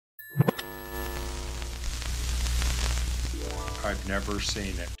I've never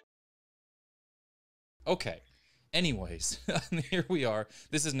seen it. Okay. Anyways, here we are.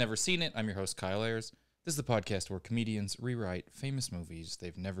 This is Never Seen It. I'm your host, Kyle Ayers. This is the podcast where comedians rewrite famous movies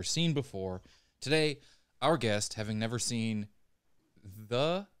they've never seen before. Today, our guest, having never seen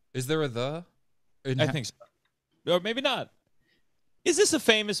the... Is there a the? I think so. Or maybe not. Is this a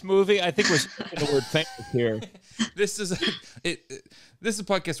famous movie? I think we're speaking the word famous here. This is a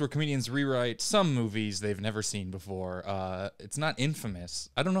podcast where comedians rewrite some movies they've never seen before. It's not infamous.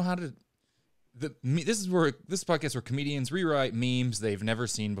 I don't know how to... This is podcast where comedians rewrite memes they've never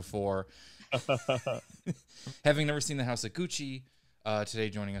seen before. Having never seen The House of Gucci, today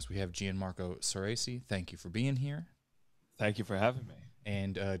joining us we have Gianmarco Soresi. Thank you for being here. Thank you for having me.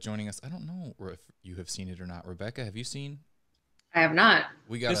 And joining us, I don't know if you have seen it or not. Rebecca, have you seen? I have not.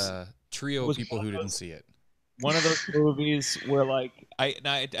 We got a trio of people who didn't see it. One of those movies where, like,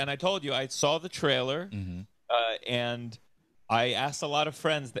 I told you I saw the trailer, and I asked a lot of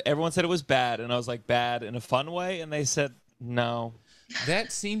friends. Everyone said it was bad, and I was like, bad in a fun way, and they said no.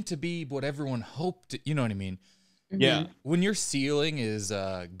 That seemed to be what everyone hoped. You know what I mean? Yeah. When your ceiling is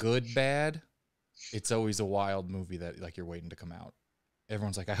good, bad, it's always a wild movie that like you're waiting to come out.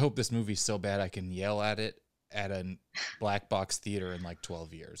 Everyone's like, I hope this movie's so bad I can yell at it at a black box theater in like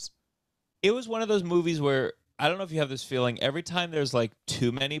 12 years. It was one of those movies where, I don't know if you have this feeling, every time there's like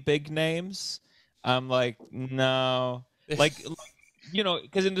too many big names, I'm like, no. Like you know,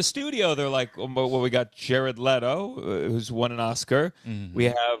 because in the studio, they're like, well, we got Jared Leto, who's won an Oscar. Mm-hmm. We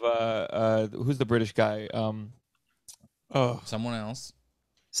have, who's the British guy? Someone else.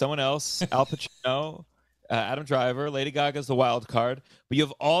 Al Pacino. Adam Driver, Lady Gaga's the wild card, but you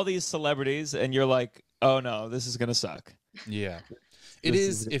have all these celebrities, and you're like, "Oh no, this is gonna suck." Yeah, it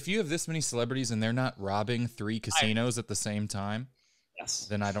is. If you have this many celebrities and they're not robbing 3 casinos at the same time, yes,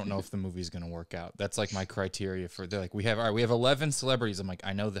 then I don't know if the movie's gonna work out. That's like my criteria for. They're like, we have 11 celebrities. I'm like,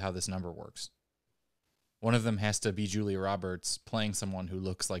 I know how this number works. One of them has to be Julia Roberts playing someone who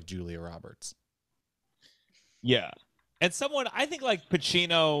looks like Julia Roberts. Yeah, and someone I think like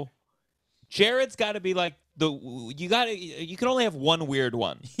Pacino. Jared's got to be like you can only have one weird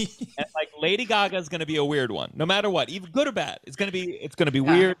one, and like Lady Gaga's gonna be a weird one, no matter what, even good or bad. It's gonna be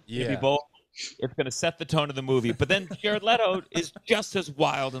weird. It's gonna be bold. It's gonna set the tone of the movie. But then Jared Leto is just as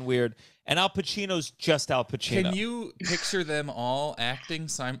wild and weird, and Al Pacino's just Al Pacino. Can you picture them all acting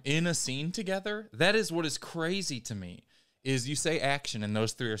in a scene together? That is what is crazy to me. Is you say action, and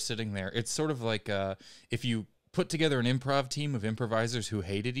those 3 are sitting there. It's sort of like if you put together an improv team of improvisers who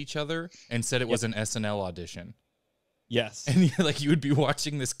hated each other and said it was an SNL audition. Yes. And you're like, you would be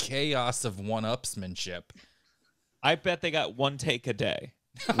watching this chaos of one-upsmanship. I bet they got one take a day.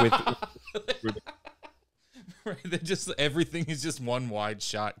 With Right, everything is just one wide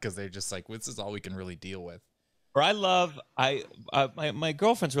shot because they're just like, well, this is all we can really deal with. Or my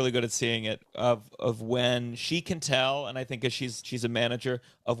girlfriend's really good at seeing it of when she can tell, and I think as she's a manager,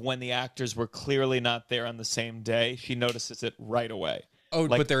 of when the actors were clearly not there on the same day. She notices it right away. Oh,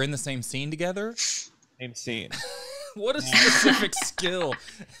 like, but they're in the same scene together? Same scene. What a specific skill.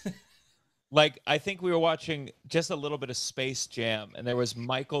 Like, I think we were watching just a little bit of Space Jam, and there was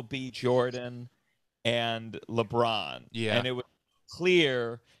Michael B. Jordan and LeBron. Yeah. And it was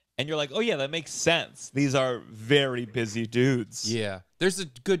clear. And you're like, oh, yeah, that makes sense. These are very busy dudes. Yeah. There's a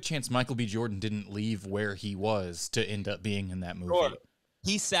good chance Michael B. Jordan didn't leave where he was to end up being in that movie. Sure.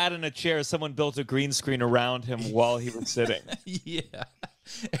 He sat in a chair. Someone built a green screen around him while he was sitting. Yeah.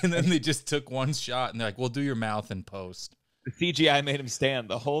 And then they just took one shot, and they're like, we'll do your mouth in post. The CGI made him stand.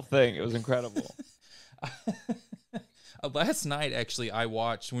 The whole thing. It was incredible. Last night, actually, when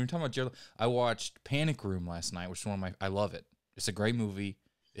we were talking about Jared, I watched Panic Room last night, which is I love it. It's a great movie.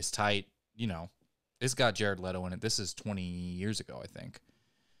 It's tight, you know. It's got Jared Leto in it. This is 20 years ago, I think.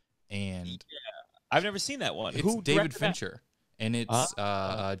 And yeah. I've never seen that one. It's Who David directed Fincher. That? And it's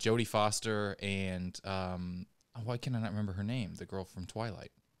Jodie Foster and why can I not remember her name? The girl from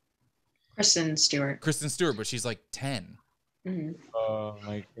Twilight. Kristen Stewart. But she's like 10. Mm-hmm. Oh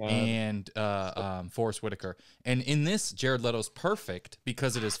my god. And Forrest Whitaker. And in this, Jared Leto's perfect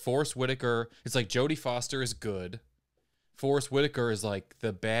because it is Forrest Whitaker. It's like Jodie Foster is good. Forrest Whitaker is like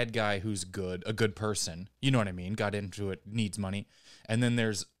the bad guy who's good, a good person. You know what I mean? Got into it, needs money. And then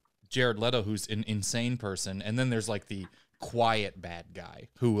there's Jared Leto, who's an insane person. And then there's like the quiet bad guy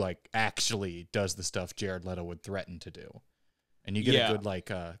who like actually does the stuff Jared Leto would threaten to do. And you get a good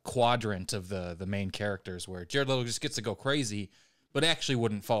like quadrant of the main characters where Jared Leto just gets to go crazy, but actually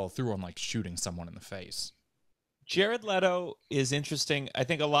wouldn't follow through on like shooting someone in the face. Jared Leto is interesting. I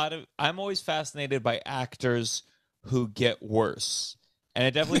think I'm always fascinated by actors who get worse. And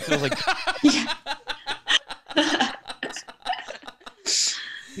it definitely feels like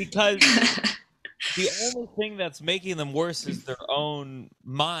because the only thing that's making them worse is their own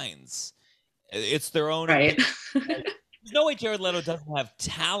minds. It's their own. Right. There's no way Jared Leto doesn't have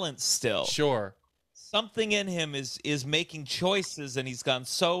talent still. Sure. Something in him is making choices, and he's gone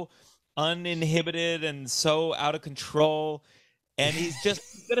so uninhibited and so out of control, and he's just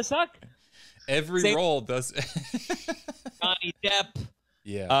gonna suck. Every role does. Johnny Depp.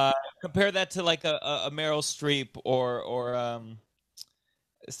 Yeah. Compare that to like a Meryl Streep or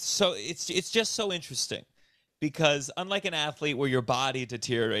so it's just so interesting because unlike an athlete where your body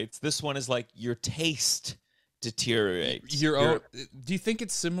deteriorates, this one is like your taste deteriorates. Do you think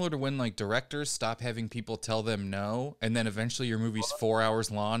it's similar to when like directors stop having people tell them no, and then eventually your movie's 4 hours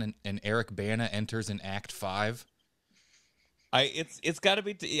long and Eric Bana enters in Act 5? It's got to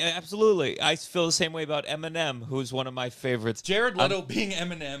be absolutely. I feel the same way about Eminem, who's one of my favorites. Jared Leto being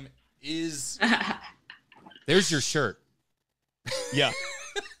Eminem is. There's your shirt. Yeah.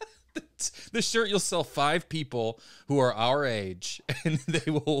 The shirt you'll sell 5 people who are our age, and they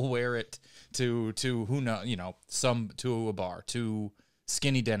will wear it to who know, to a bar, to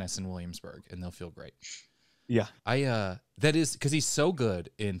Skinny Dennis in Williamsburg, and they'll feel great. Yeah. That is because he's so good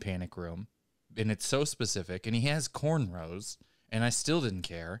in Panic Room, and it's so specific, and he has cornrows, and I still didn't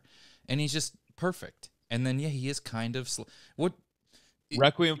care, and he's just perfect. And then he is kind of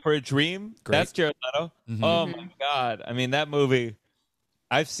Requiem for a Dream. Great. That's Jared Leto. Mm-hmm. Oh my God! I mean, that movie.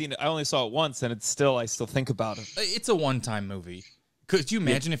 I've seen it. I only saw it once, and I still think about it. It's a one-time movie. Could you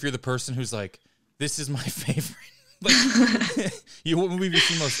imagine if you're the person who's like, "This is my favorite"? Like, what movie have you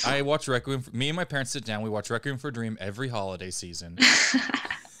seen most? I watch Requiem. Me and my parents sit down. We watch Requiem for a Dream every holiday season.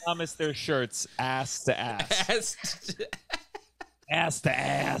 Promise their shirts ass to ass. Ass to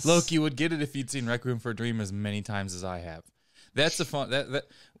ass. Look, you would get it if you'd seen Requiem for a Dream as many times as I have. That's a fun.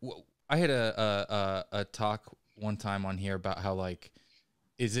 I had a talk one time on here about how like,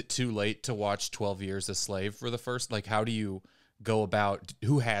 is it too late to watch 12 Years a Slave for the first? Like, how do you go about?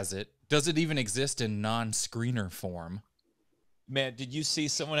 Who has it? Does it even exist in non-screener form? Man, did you see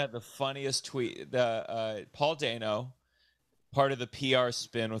someone had the funniest tweet? Paul Dano, part of the PR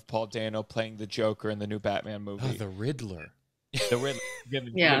spin with Paul Dano playing the Joker in the new Batman movie. Oh, the Riddler. The Riddler.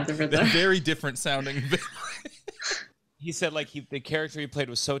 Yeah, the Riddler. Very different sounding. He said like the character he played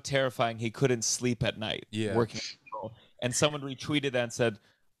was so terrifying he couldn't sleep at night. Yeah. Working. And someone retweeted that and said,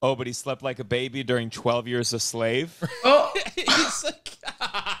 "Oh, but he slept like a baby during 12 Years a Slave." Oh, He's like,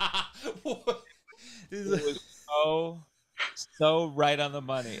 It was so right on the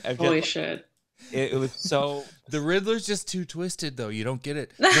money. holy shit. It was so. The Riddler's just too twisted, though. You don't get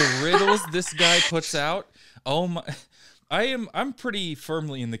it. The riddles this guy puts out. Oh my! I'm pretty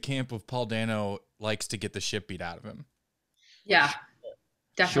firmly in the camp of Paul Dano likes to get the shit beat out of him. Yeah,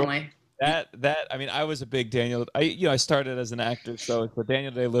 definitely. Sure. That I mean, I was a big Daniel. I started as an actor, so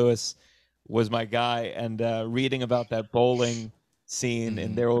Daniel Day-Lewis was my guy, and reading about that bowling scene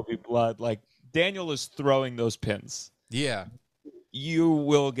in There Will Be Blood, like Daniel is throwing those pins. Yeah, you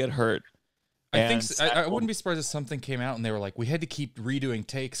will get hurt. I think I wouldn't be surprised if something came out and they were like, we had to keep redoing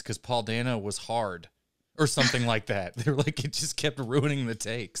takes because Paul Dano was hard, or something like that. They were like, it just kept ruining the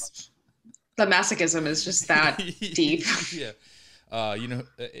takes. The masochism is just that deep. Yeah,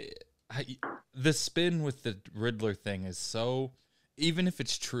 the spin with the Riddler thing is so, even if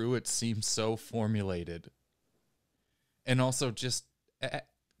it's true, it seems so formulated. And also just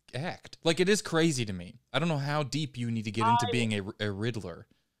act. Like, it is crazy to me. I don't know how deep you need to get into being a Riddler.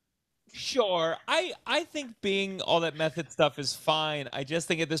 Sure. I think being all that method stuff is fine. I just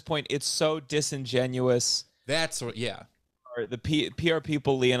think at this point it's so disingenuous. That's what, yeah. Or the PR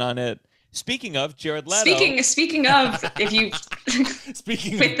people lean on it. Speaking of Jared Leto. Speaking of, if you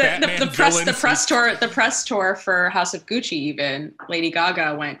speaking with of Batman the press tour for House of Gucci, even Lady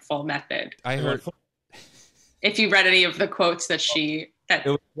Gaga went full method. I heard. If you read any of the quotes that it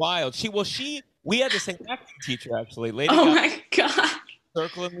was wild. We had the same acting teacher actually. Lady oh Gaga, my god.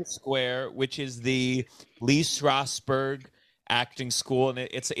 Circle in the Square, which is the Lee Strasberg acting school, and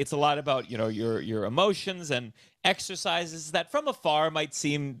it's a lot about your emotions and exercises that from afar might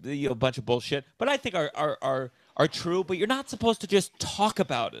seem a bunch of bullshit, but I think are true. But you're not supposed to just talk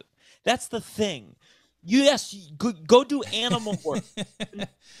about it. That's the thing. Yes, go do animal work,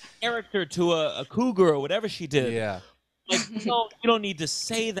 character to a cougar or whatever she did. Yeah. Like, you don't need to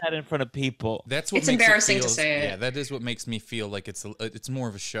say that in front of people. That's what it's makes embarrassing it feel, to say it. Yeah, that is what makes me feel like it's more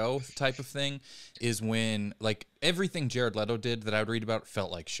of a show type of thing. Is when like everything Jared Leto did that I would read about felt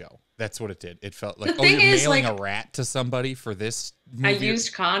like show. That's what it did. It felt like, you're mailing a rat to somebody for this movie. I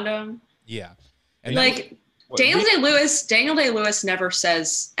used condom. Yeah, and like Daniel Day-Lewis never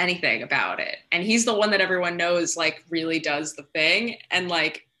says anything about it, and he's the one that everyone knows like really does the thing, and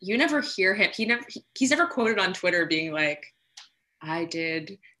like you never hear him. He's never quoted on Twitter being like, I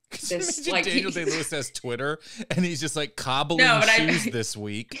did this. Like Daniel Day-Lewis has Twitter and he's just like cobbling shoes this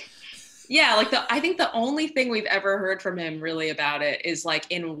week. Yeah, like I think the only thing we've ever heard from him really about it is like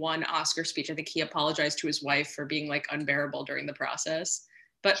in one Oscar speech. I think he apologized to his wife for being like unbearable during the process.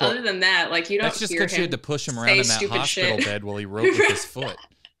 But other than that, like you don't. That's just because she had to push him around in that hospital bed while he wrote with his foot.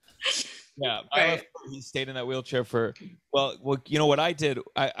 Yeah, right. He stayed in that wheelchair for well, you know what I did?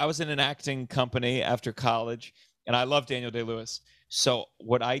 I was in an acting company after college, and I love Daniel Day-Lewis. So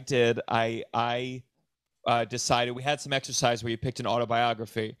what I did, I decided we had some exercise where you picked an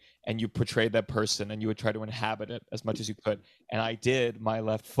autobiography and you portrayed that person, and you would try to inhabit it as much as you could. And I did my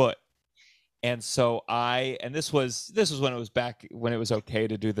left foot. And so this was when it was back when it was okay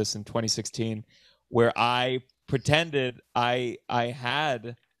to do this in 2016, where I pretended I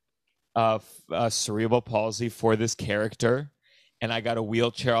had cerebral palsy for this character, and I got a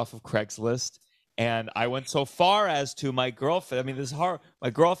wheelchair off of Craigslist. And I went so far as to my girlfriend. I mean, this is hard. My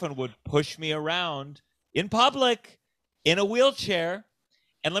girlfriend would push me around in public in a wheelchair.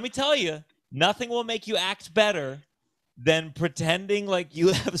 And let me tell you, nothing will make you act better than pretending like you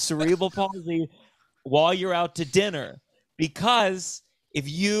have cerebral palsy while you're out to dinner. Because if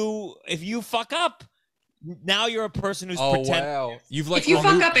you fuck up, now you're a person who's pretending. Wow. If you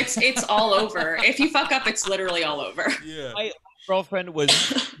fuck up, it's all over. If you fuck up, it's literally all over. Yeah. My girlfriend was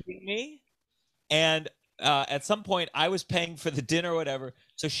beating me, and at some point I was paying for the dinner or whatever,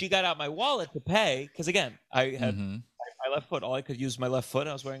 so she got out my wallet to pay, because again, I had my left foot. All I could use was my left foot, and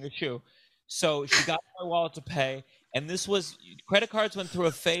I was wearing a shoe. So she got my wallet to pay, and this was credit cards went through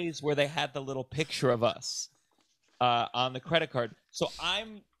a phase where they had the little picture of us on the credit card. So I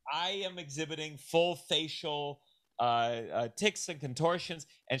am exhibiting full facial tics and contortions,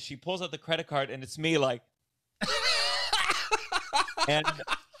 and she pulls out the credit card, and it's me like, and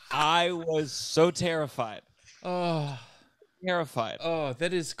I was so terrified. Oh, terrified. Oh,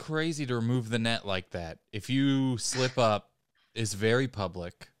 that is crazy to remove the net like that. If you slip up, it's very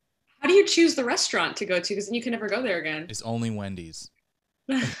public. How do you choose the restaurant to go to? Because then you can never go there again. It's only Wendy's.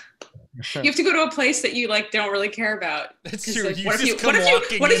 You have to go to a place that you like don't really care about. That's true. Like, You what just if come you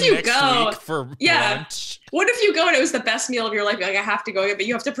walking what if in you next go week for brunch. What if you go and it was the best meal of your life? You're like, I have to go, but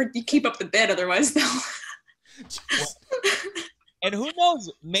you have to keep up the bid, otherwise they'll. And who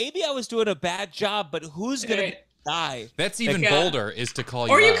knows? Maybe I was doing a bad job, but who's gonna die? That's even bolder, is to call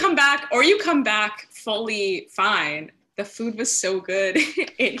you. Or you out. come back fully fine. The food was so good,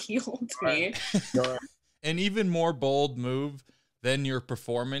 it healed me. An even more bold move than your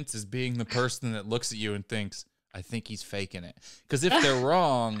performance is being the person that looks at you and thinks, I think he's faking it. Because if they're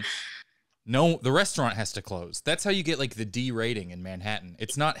wrong, no, the restaurant has to close. That's how you get like the D rating in Manhattan.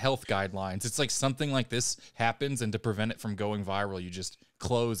 It's not health guidelines. It's like something like this happens, and to prevent it from going viral, you just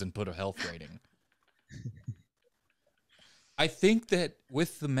close and put a health rating. I think that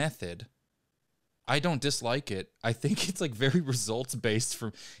with the method, I don't dislike it. I think it's like very results based.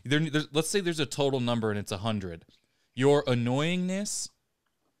 From let's say there's a total number and it's 100. Your annoyingness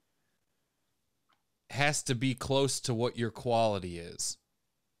has to be close to what your quality is.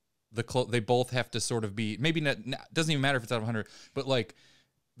 They both have to sort of be, maybe not, doesn't even matter if it's out of 100, but like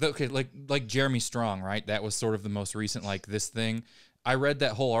Jeremy Strong, right? That was sort of the most recent, like this thing. I read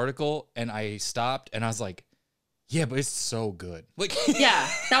that whole article and I stopped and I was like, yeah, but it's so good. Like, yeah,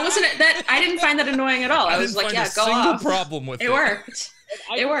 I didn't find that annoying at all. I was like, yeah, go off. Problem with it. It worked.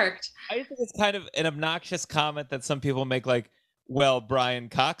 It worked. I think it's kind of an obnoxious comment that some people make, like, well, Brian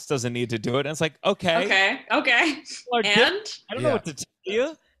Cox doesn't need to do it. And it's like, okay. And? I don't know what to tell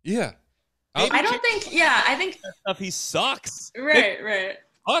you. Yeah. I think stuff he sucks. Right.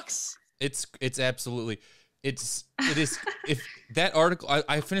 Sucks. It's absolutely, it is, if that article,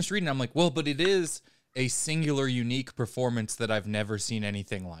 I finished reading, I'm like, well, but it is a singular, unique performance that I've never seen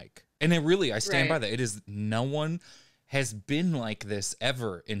anything like. And I stand by that. It is, no one has been like this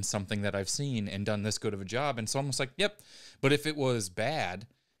ever in something that I've seen and done this good of a job. And so I'm almost like, yep. But if it was bad,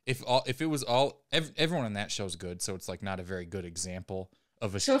 if it was everyone on that show's good, so it's like not a very good example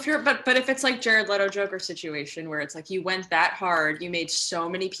of a. So if but if it's like Jared Leto Joker situation where it's like you went that hard, you made so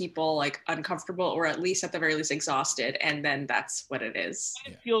many people like uncomfortable or at least at the very least exhausted, and then that's what it is.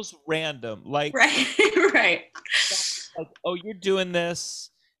 It feels random, like right. Like, oh, you're doing this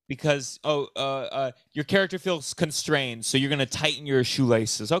because your character feels constrained, so you're gonna tighten your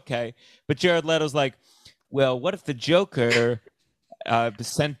shoelaces. Okay, but Jared Leto's like, well, what if the Joker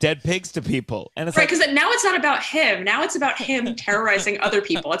sent dead pigs to people. And it's right, like, because now it's not about him. Now it's about him terrorizing other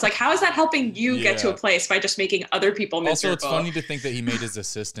people. It's like, how is that helping you get to a place by just making other people miserable? Also, it's funny to think that he made his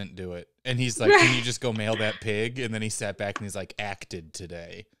assistant do it. And he's like, can you just go mail that pig? And then he sat back and he's like, acted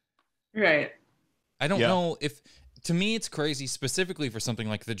today. Right. I don't know if, to me, it's crazy, specifically for something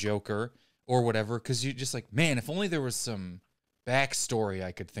like The Joker or whatever, because you're just like, man, if only there was some backstory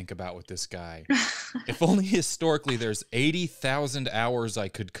I could think about with this guy. If only historically there's 80,000 hours I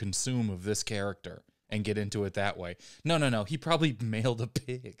could consume of this character and get into it that way. No. He probably mailed a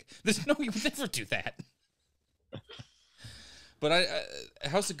pig. He would never do that. But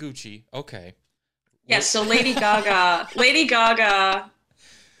House of Gucci, okay. Yes, so Lady Gaga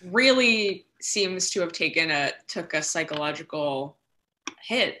really seems to have took a psychological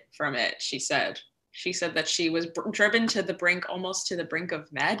hit from it, she said. She said that she was driven to the brink, almost to the brink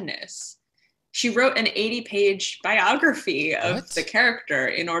of madness. She wrote an 80-page biography of the character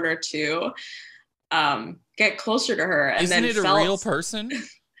in order to get closer to her. And Isn't then it a real person?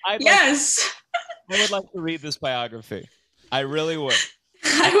 Yes. I would like to read this biography. I really would.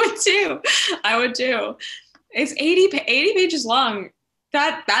 I would too. It's 80 pages long.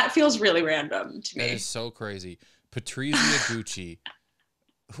 That feels really random to me. That is so crazy. Patrizia Gucci,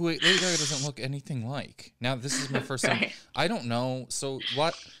 who Lady Gaga doesn't look anything like. Now, this is my first time. I don't know. So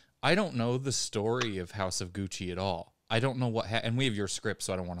what? I don't know the story of House of Gucci at all. I don't know what and we have your script,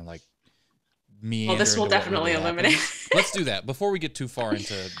 so I don't want to like meander. Well, this will definitely eliminate. Let's do that before we get too far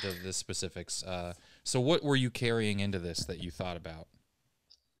into the specifics. So what were you carrying into this that you thought about?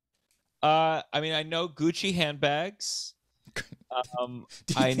 I mean, I know Gucci handbags.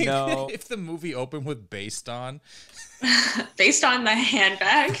 I know if the movie opened with based on the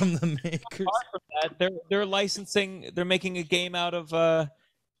handbag from the makers. They're licensing. They're making a game out of.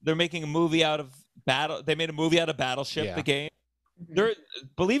 They're making a movie out of Battle. They made a movie out of Battleship. The game. They're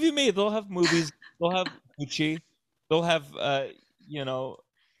believe you me, they'll have movies. They'll have Gucci. They'll have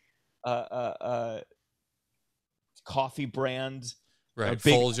coffee brand. Right,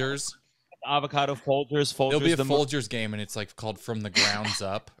 Folgers. Avocado Folgers. There'll be a Folgers game, and it's like called From the Grounds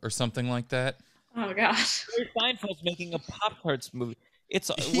Up or something like that. Oh gosh, Seinfeld's making a Pop-Tarts movie. It's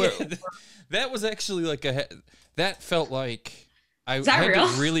that was actually like that felt like I had to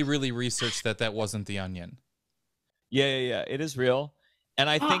really research that wasn't The Onion. Yeah. It is real, and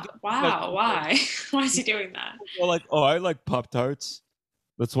I think wow, why is he doing that? Well, like, oh, I like Pop-Tarts.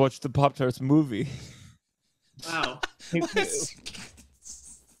 Let's watch the Pop-Tarts movie. Wow. That's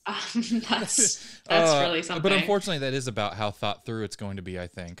really something. But unfortunately, that is about how thought through it's going to be, I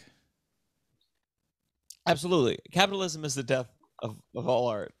think. Absolutely. Capitalism is the death of all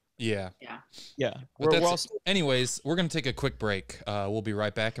art. Yeah. Anyways, we're going to take a quick break. We'll be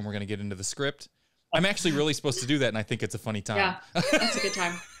right back, and we're going to get into the script. I'm actually really supposed to do that, and I think it's a funny time. Yeah, that's a good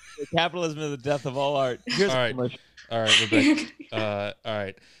time. Capitalism is the death of all art. All right, Rebecca. All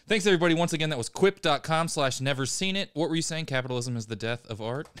right. Thanks, everybody. Once again, that was quip.com/never seen it. What were you saying? Capitalism is the death of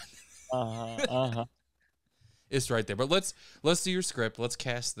art? It's right there. But let's do your script. Let's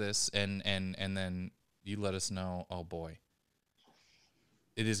cast this, and then you let us know. Oh, boy.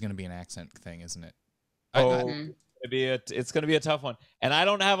 It is going to be an accent thing, isn't it? It's going to be a tough one. And I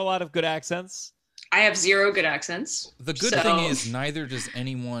don't have a lot of good accents. I have zero good accents. The good thing is neither does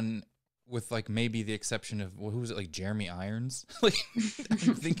anyone, with like maybe the exception of who's it, like Jeremy Irons. Like I'm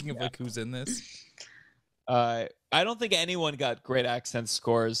thinking of like who's in this. I don't think anyone got great accent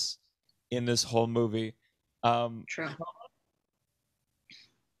scores in this whole movie. True.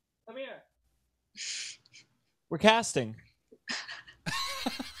 Come here. We're casting.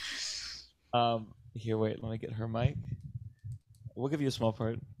 Here, wait. Let me get her mic. We'll give you a small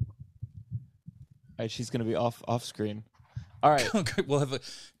part. All right, she's gonna be off screen. All right. We'll have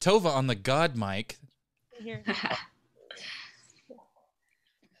Tova on the God mic. Here.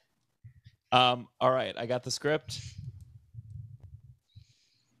 All right, I got the script.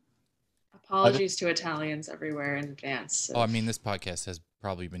 Apologies to Italians everywhere in advance. Oh, I mean, this podcast has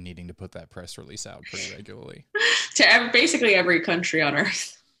probably been needing to put that press release out pretty regularly. To basically every country on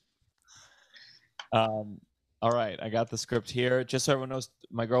earth. All right, I got the script here. Just so everyone knows,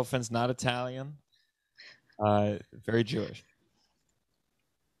 my girlfriend's not Italian. Very Jewish.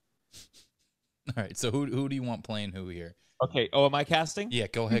 All right, so who do you want playing who here? Okay. Oh, am I casting? Yeah,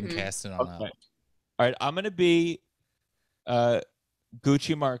 go ahead and cast it on out. All right, I'm gonna be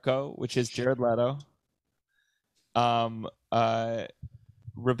Gucci Marco, which is Jared Leto.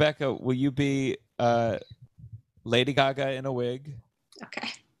 Rebecca, will you be Lady Gaga in a wig? Okay.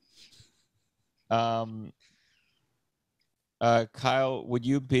 Kyle, would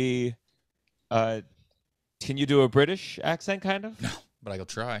you be Can you do a British accent, kind of? No, but I will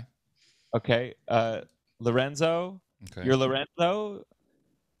try. Okay. Lorenzo. Okay. You're Lorenzo.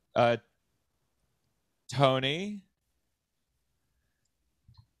 Tony.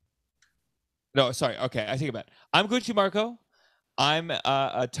 No, sorry. Okay, I take it back. I'm Gianmarco. I'm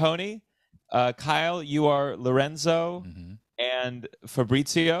Tony. Kyle, you are Lorenzo and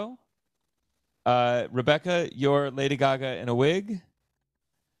Fabrizio. Rebecca, you're Lady Gaga in a wig.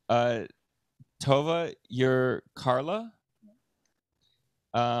 Tova, you're Carla.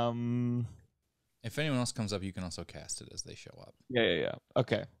 If anyone else comes up, you can also cast it as they show up. Yeah.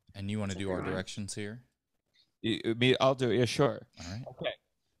 Okay. And you want to do our directions here? I'll do it. Yeah, sure. All right. Okay.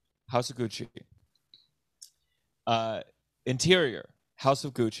 House of Gucci. Interior, House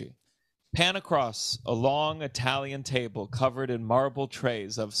of Gucci. Pan across a long Italian table covered in marble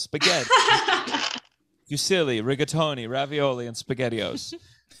trays of spaghetti, fusilli, rigatoni, ravioli, and spaghettios,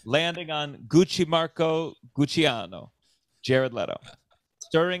 landing on Gianmarco Gucciano, Jared Leto,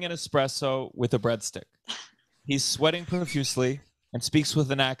 stirring an espresso with a breadstick. He's sweating profusely and speaks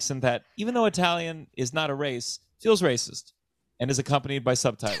with an accent that, even though Italian is not a race, feels racist and is accompanied by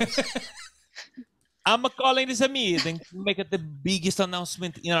subtitles. I'm calling this a meeting to make it the biggest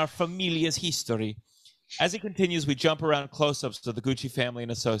announcement in our family's history. As he continues, we jump around close-ups of the Gucci family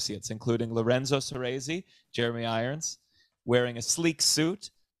and associates, including Lorenzo Soresi, Jeremy Irons, wearing a sleek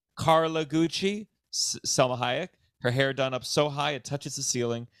suit, Carla Gucci, Selma Hayek, her hair done up so high it touches the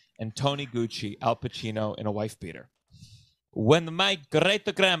ceiling, and Tony Gucci, Al Pacino, in a wife beater. When my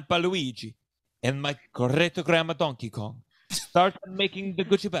great-grandpa Luigi and my great-grandma Donkey Kong started making the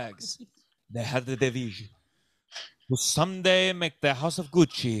Gucci bags, they had the division to someday make the House of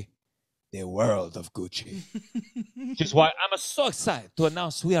Gucci the world of Gucci. Which is why I'm so excited to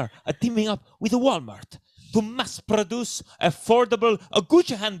announce we are teaming up with Walmart to mass produce affordable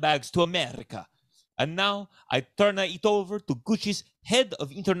Gucci handbags to America. And now I turn it over to Gucci's head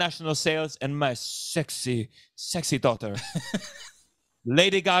of international sales and my sexy, sexy daughter,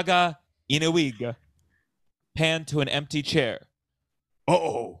 Lady Gaga in a wig. Pan to an empty chair.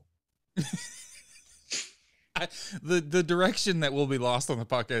 Uh-oh. The direction that will be lost on the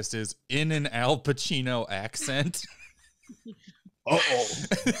podcast is in an Al Pacino accent. Uh-oh.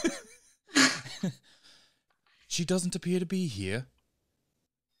 She doesn't appear to be here.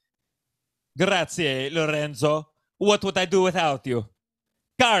 Grazie, Lorenzo. What would I do without you?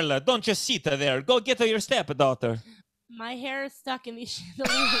 Carla, don't just sit there. Go get your stepdaughter. My hair is stuck in these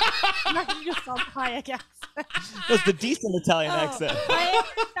chandeliers. I'm not going to do some Hayek accent. That's the decent Italian accent. My hair is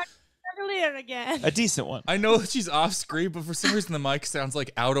stuck in the chandelier again. A decent one. I know she's off screen, but for some reason the mic sounds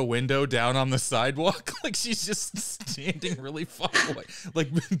like out a window down on the sidewalk. Like she's just standing really far away. Like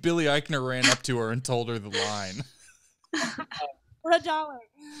Billy Eichner ran up to her and told her the line. For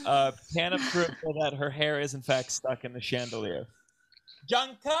 $1. Pan of proof that her hair is in fact stuck in the chandelier.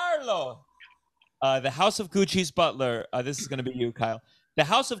 Giancarlo! The House of Gucci's butler, this is going to be you, Kyle. The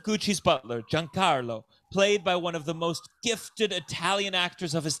House of Gucci's butler, Giancarlo, played by one of the most gifted Italian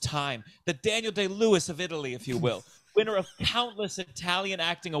actors of his time, the Daniel Day-Lewis of Italy, if you will, winner of countless Italian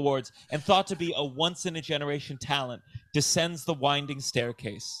acting awards and thought to be a once-in-a-generation talent, descends the winding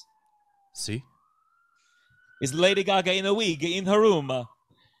staircase. See? Is Lady Gaga in a wig in her room?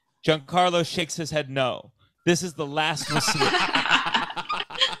 Giancarlo shakes his head no. This is the last receipt.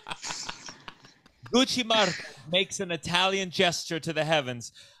 Gianmarco makes an Italian gesture to the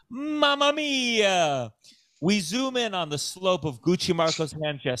heavens. Mamma mia! We zoom in on the slope of Gianmarco's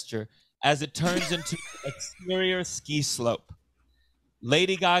hand gesture as it turns into an exterior ski slope.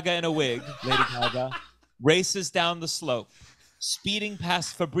 Lady Gaga in a wig, Lady Gaga, races down the slope, speeding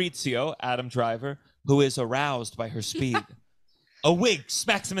past Fabrizio, Adam Driver, who is aroused by her speed. A wig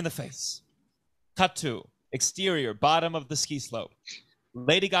smacks him in the face. Cut to exterior, bottom of the ski slope.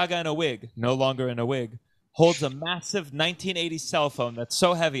 Lady Gaga in a wig, no longer in a wig, holds a massive 1980 cell phone that's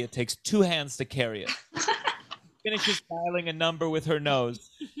so heavy it takes 2 hands to carry it. Finishes dialing a number with her nose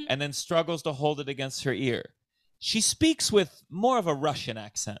and then struggles to hold it against her ear. She speaks with more of a Russian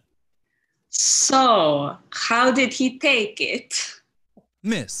accent. So, how did he take it?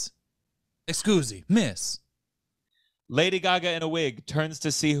 Miss. Excuse, miss. Lady Gaga in a wig turns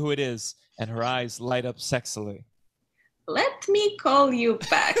to see who it is, and her eyes light up sexily. Let me call you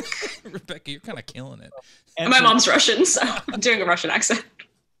back. Rebecca, you're kind of killing it. My mom's Russian, so I'm doing a Russian accent.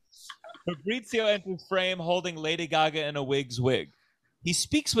 Fabrizio enters frame holding Lady Gaga in a wig's wig. He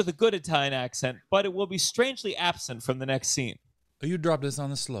speaks with a good Italian accent, but it will be strangely absent from the next scene. You dropped this on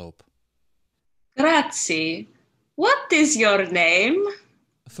the slope. Grazie. What is your name?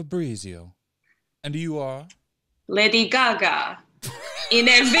 Fabrizio. And you are? Lady Gaga. In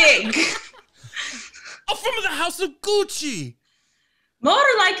a wig. Oh, from the house of Gucci. More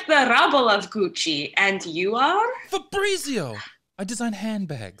like the rubble of Gucci. And you are? Fabrizio. I design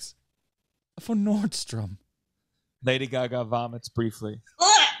handbags for Nordstrom. Lady Gaga vomits briefly.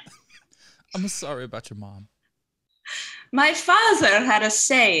 I'm sorry about your mom. My father had a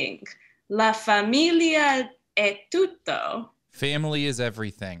saying, La familia è tutto. Family is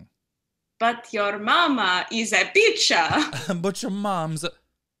everything. But your mama is a bitcha. But your mom's...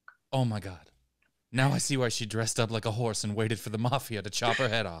 Oh, my God. Now I see why she dressed up like a horse and waited for the mafia to chop her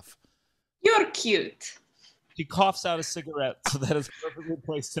head off. You're cute. She coughs out a cigarette so that it's perfectly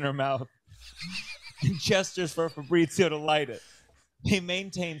placed in her mouth and gestures for Fabrizio to light it. He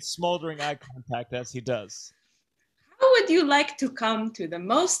maintains smoldering eye contact as he does. How would you like to come to the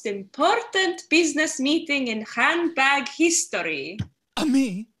most important business meeting in handbag history?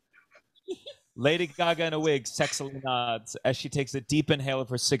 Me? Lady Gaga in a wig sexily nods as she takes a deep inhale of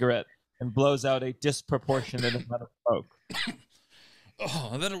her cigarette and blows out a disproportionate amount of smoke.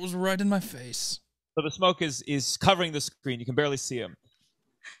 Oh, that it was right in my face. So the smoke is covering the screen. You can barely see him.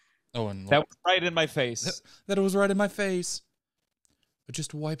 Oh, and that was right in my face. That it was right in my face. But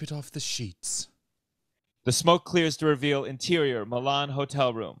just wipe it off the sheets. The smoke clears to reveal interior Milan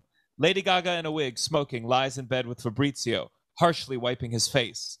hotel room. Lady Gaga in a wig, smoking, lies in bed with Fabrizio, harshly wiping his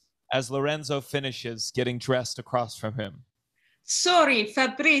face, as Lorenzo finishes getting dressed across from him. Sorry,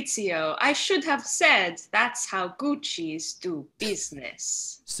 Fabrizio. I should have said that's how Gucci's do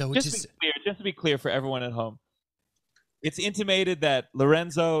business. So just to be clear for everyone at home, it's intimated that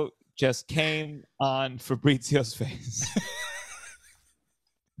Lorenzo just came on Fabrizio's face.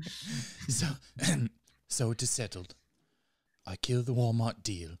 So it is settled. I killed the Walmart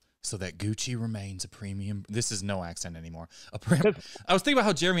deal so that Gucci remains a premium. This is no accent anymore. I was thinking about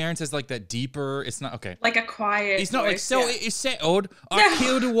how Jeremy Irons has like that deeper. It's not okay. Like a quiet. It's not voice, like so. yeah. It is settled. I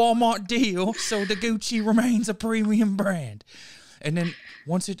killed a Walmart deal so the Gucci remains a premium brand, and then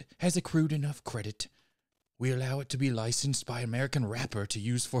once it has accrued enough credit, we allow it to be licensed by an American rapper to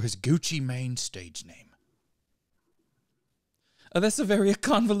use for his Gucci main stage name. That's a very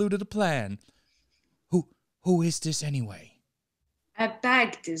convoluted plan. Who is this anyway? A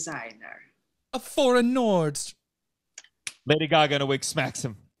bag designer. A foreign Nords. Lady Gaga in a wig smacks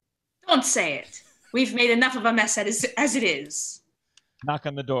him. Don't say it. We've made enough of a mess as it is. Knock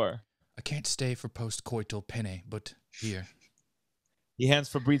on the door. I can't stay for post-coital penne, but here. He hands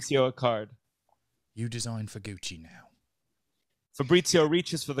Fabrizio a card. You design for Gucci now. Fabrizio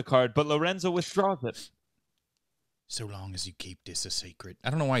reaches for the card, but Lorenzo withdraws it. So long as you keep this a secret. I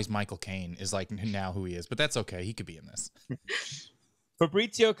don't know why he's Michael Caine is like now who he is, but that's okay. He could be in this.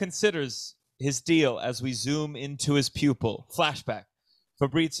 Fabrizio considers his deal as we zoom into his pupil. Flashback.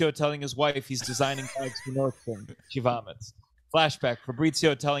 Fabrizio telling his wife he's designing bags for Nordstrom. She vomits. Flashback.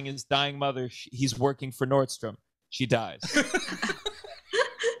 Fabrizio telling his dying mother he's working for Nordstrom. She dies.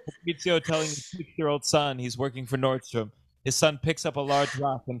 Fabrizio telling his 6-year-old son he's working for Nordstrom. His son picks up a large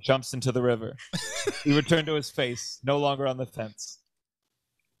rock and jumps into the river. We return to his face, no longer on the fence.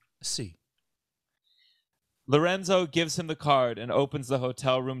 See. Lorenzo gives him the card and opens the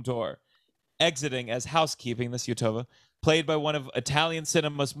hotel room door, exiting as housekeeping, this Utova, played by one of Italian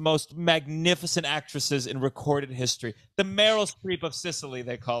cinema's most magnificent actresses in recorded history. The Meryl Streep of Sicily,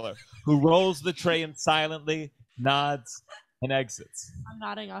 they call her, who rolls the tray in silently, nods, and exits. I'm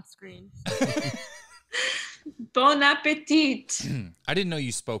nodding off screen. Bon appetit. I didn't know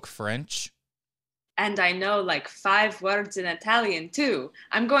you spoke French. And I know like 5 words in Italian too.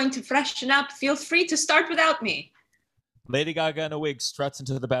 I'm going to freshen up. Feel free to start without me. Lady Gaga in a wig struts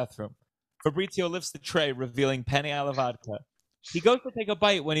into the bathroom. Fabrizio lifts the tray, revealing penne alla vodka. He goes to take a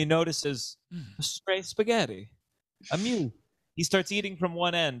bite when he notices a stray spaghetti. Amused, he starts eating from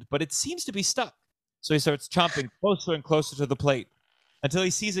one end, but it seems to be stuck. So he starts chomping closer and closer to the plate, until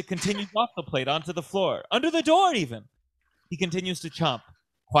he sees it continues off the plate onto the floor, under the door even. He continues to chomp,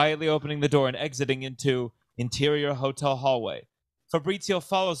 quietly opening the door and exiting into interior hotel hallway. Fabrizio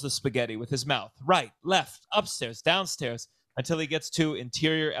follows the spaghetti with his mouth, right, left, upstairs, downstairs, until he gets to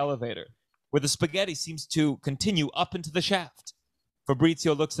interior elevator, where the spaghetti seems to continue up into the shaft.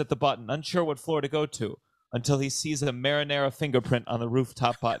 Fabrizio looks at the button, unsure what floor to go to, until he sees a marinara fingerprint on the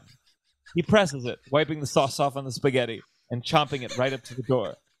rooftop button. He presses it, wiping the sauce off on the spaghetti, and chomping it right up to the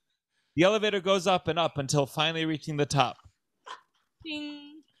door. The elevator goes up and up until finally reaching the top.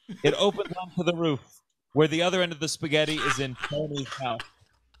 Ding. It opens onto the roof, where the other end of the spaghetti is in Tony's house.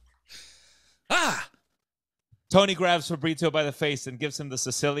 Ah! Tony grabs Fabrizio by the face and gives him the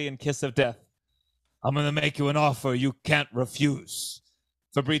Sicilian kiss of death. I'm going to make you an offer you can't refuse.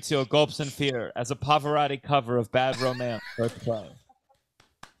 Fabrizio gulps in fear as a Pavarotti cover of Bad Romance starts playing.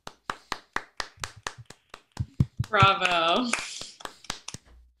 Bravo.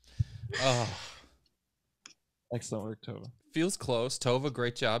 Oh, Excellent work, Tova. feels close. Tova,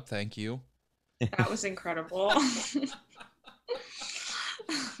 great job. Thank you. That was incredible.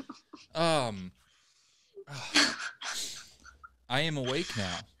 I am awake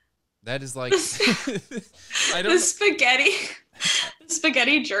now. That is like I The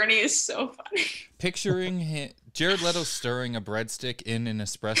spaghetti journey is so funny. Picturing Jared Leto stirring a breadstick in an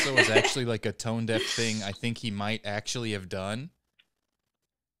espresso is actually like a tone deaf thing I think he might actually have done.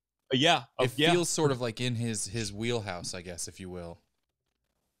 Yeah. It feels sort of like in his wheelhouse, I guess, if you will.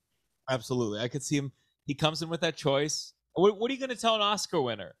 Absolutely. I could see him. He comes in with that choice. What are you going to tell an Oscar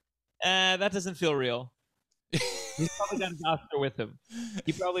winner? That doesn't feel real. He's probably got his Oscar with him.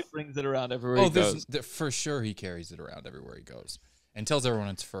 He probably brings it around everywhere he goes. For sure he carries it around everywhere he goes. And tells everyone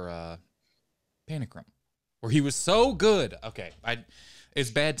it's for Panic Room. Where he was so good. Okay.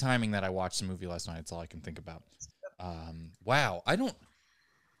 It's bad timing that I watched the movie last night. It's all I can think about. Wow.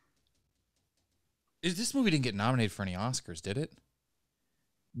 This movie didn't get nominated for any Oscars, did it?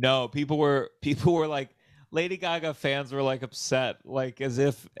 No, people were like, Lady Gaga fans were like upset, like as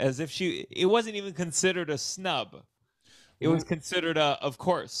if it wasn't even considered a snub. It was considered of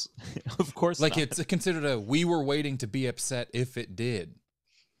course, of course. Like not. it's considered we were waiting to be upset if it did.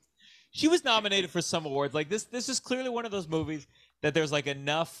 She was nominated for some awards. Like this is clearly one of those movies that there's like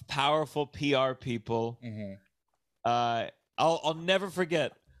enough powerful PR people. Mm-hmm. I'll never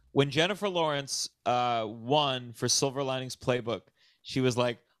forget when Jennifer Lawrence won for Silver Linings Playbook. She was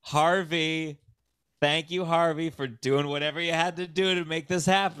like, Harvey, thank you, Harvey, for doing whatever you had to do to make this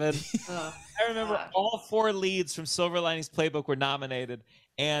happen. I remember all 4 leads from Silver Linings Playbook were nominated,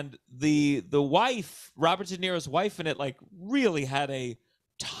 and the wife, Robert De Niro's wife in it, like really had a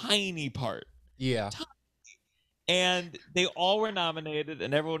tiny part. Yeah. Tiny. And they all were nominated,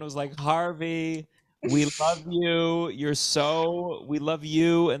 and everyone was like, Harvey, we love you. We love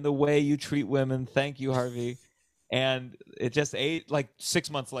you and the way you treat women. Thank you, Harvey. And it just ate like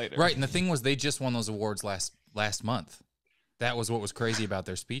 6 months later. Right, and the thing was they just won those awards last month. That was what was crazy about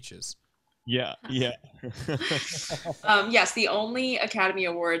their speeches. Yeah. Yes, the only Academy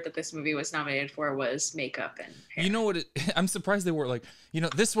Award that this movie was nominated for was makeup and hair. You know what? I'm surprised they were like,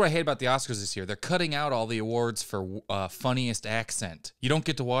 this is what I hate about the Oscars this year. They're cutting out all the awards for funniest accent. You don't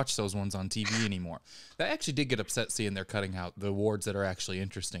get to watch those ones on TV anymore. That actually did get upset seeing they're cutting out the awards that are actually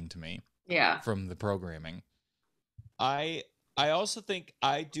interesting to me. Yeah. From the programming. I also think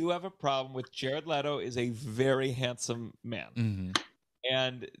I do have a problem with Jared Leto is a very handsome man. Mm-hmm.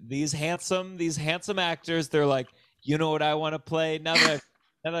 And these handsome actors, they're like, you know what I want to play? Now that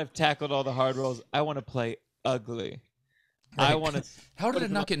I've tackled all the hard roles, I want to play ugly. Right. I want to. How did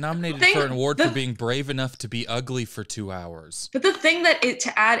it not get nominated for an award for being brave enough to be ugly for 2 hours? But the thing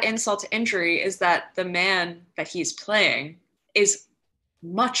to add insult to injury is that the man that he's playing is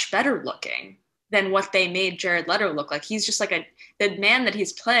much better looking than what they made Jared Leto look like. He's just like the man that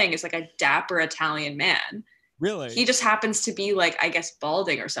he's playing is like a dapper Italian man. Really? He just happens to be like, I guess,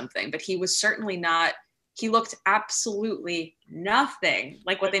 balding or something, but he was certainly not, he looked absolutely nothing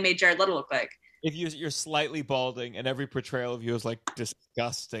like what they made Jared Leto look like. If you're slightly balding and every portrayal of you is like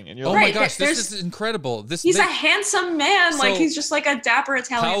disgusting and you're oh like, my gosh, this is incredible. He's a handsome man. Like he's just like a dapper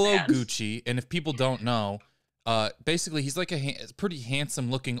Italian Paolo man. Gucci, and if people don't know, basically he's like a pretty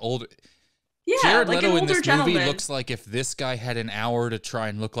handsome looking older. Yeah, Jared like Leto an in this older gentleman. movie looks like if this guy had an hour to try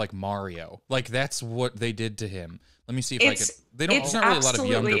and look like Mario. Like that's what they did to him. Let me see if I could. There's not really a lot of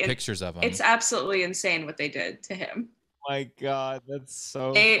younger pictures of him. It's absolutely insane what they did to him. My God, that's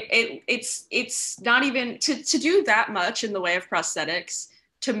so. It's not even to do that much in the way of prosthetics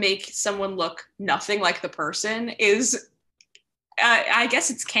to make someone look nothing like the person is. I guess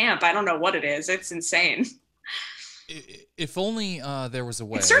it's camp. I don't know what it is. It's insane. If only there was a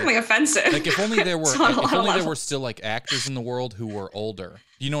way. It's certainly offensive. Like if only there were, there were still like actors in the world who were older.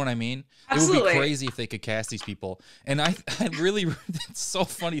 You know what I mean? Absolutely. It would be crazy if they could cast these people. And I really, it's so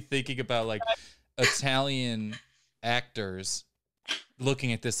funny thinking about like Italian actors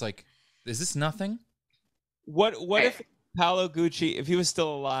looking at this like, is this nothing? What if Paolo Gucci, if he was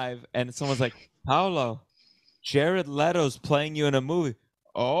still alive, and someone's like, Paolo, Jared Leto's playing you in a movie.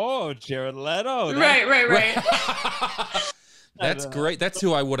 Oh, Jared Leto. Right. That's great. That's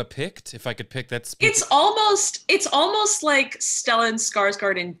who I would have picked if I could pick. It's almost like Stellan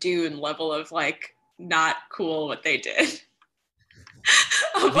Skarsgård and Dune level of like not cool what they did.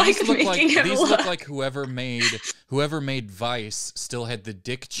 These look like whoever made Vice still had the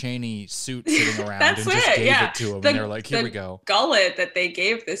Dick Cheney suit sitting around and just gave it to him. And they're like, here we go. Gullet that they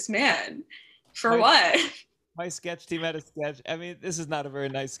gave this man for what? My sketch team had a sketch. I mean, this is not a very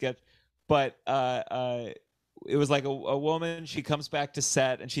nice sketch, but it was like a woman. She comes back to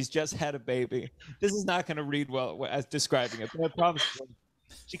set and she's just had a baby. This is not going to read well as describing it, but I promise you.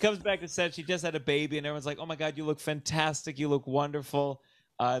 She comes back to set. She just had a baby, and everyone's like, "Oh my God, you look fantastic! You look wonderful."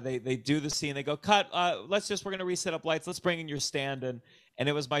 They do the scene. They go, "Cut. We're gonna reset up lights. Let's bring in your stand-in." And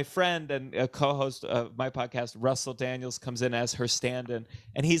it was my friend and a co-host of my podcast, Russell Daniels, comes in as her stand-in,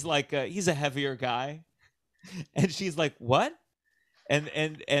 and he's like, he's a heavier guy, and she's like, "What?" And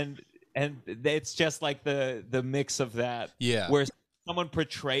it's just like the mix of that, where someone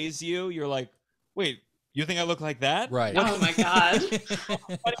portrays you, you're like, "Wait, you think I look like that?" Right. Oh my God.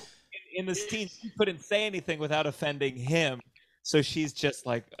 In the scene, she couldn't say anything without offending him, so she's just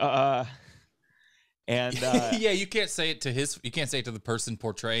like, and yeah, you can't say it to you can't say it to the person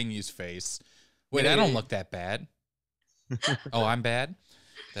portraying you's face. Wait, I don't look that bad. Oh, I'm bad.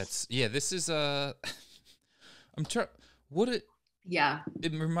 This is I'm trying. Yeah.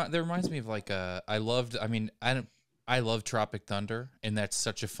 That reminds me of like I love Tropic Thunder, and that's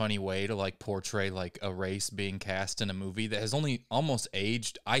such a funny way to like portray like a race being cast in a movie that has only almost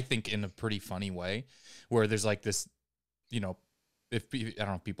aged, I think, in a pretty funny way, where there's like this, you know, I don't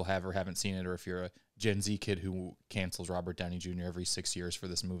know if people have or haven't seen it, or if you're a Gen Z kid who cancels Robert Downey Jr. every 6 years for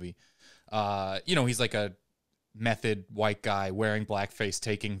this movie. You know, he's like a method white guy wearing blackface,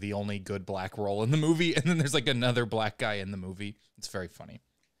 taking the only good black role in the movie, and then there's like another black guy in the movie. It's very funny.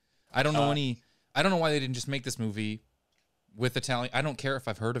 I don't know why they didn't just make this movie with Italian. I don't care if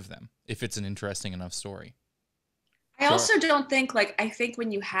I've heard of them, if it's an interesting enough story. I also don't think, like, I think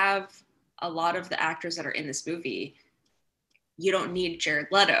when you have a lot of the actors that are in this movie, you don't need Jared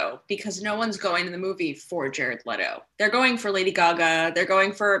Leto, because no one's going to the movie for Jared Leto. They're going for Lady Gaga. They're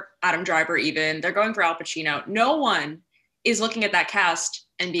going for Adam Driver even. They're going for Al Pacino. No one is looking at that cast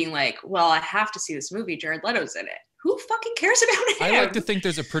and being like, well, I have to see this movie. Jared Leto's in it. Who fucking cares about him? I like to think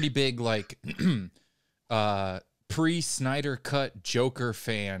there's a pretty big, like, pre-Snyder Cut Joker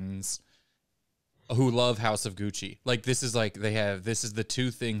fans who love House of Gucci. Like, this is the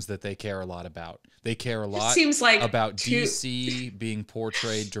two things that they care a lot about. They care a lot about DC being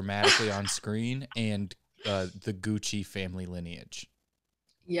portrayed dramatically on screen, and the Gucci family lineage.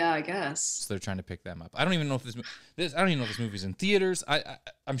 Yeah, I guess. So they're trying to pick them up. I don't even know if this movie's in theaters.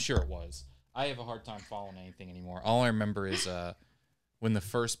 I'm sure it was. I have a hard time following anything anymore. All I remember is when the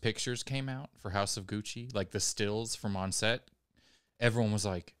first pictures came out for House of Gucci, like the stills from on set, everyone was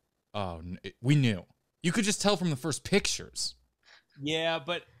like, oh, we knew. You could just tell from the first pictures. Yeah,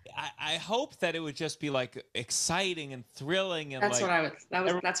 but I hope that it would just be like exciting and thrilling, and that's what I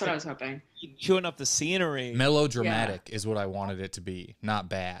was hoping. Chewing up the scenery. Melodramatic is what I wanted it to be, not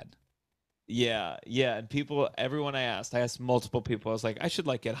bad. Yeah, and everyone I asked multiple people. I was like, I should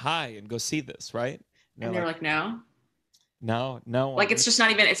like get high and go see this, right? And they're like, no. Like it's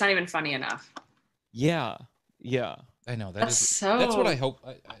not even funny enough. Yeah. I know that's what I hope.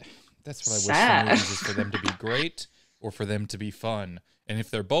 That's what I wish for movies, is for them to be great or for them to be fun. And if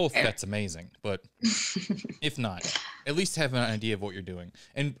they're both, that's amazing. But if not, at least have an idea of what you're doing.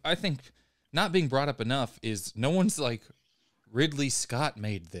 And I think not being brought up enough is no one's like, Ridley Scott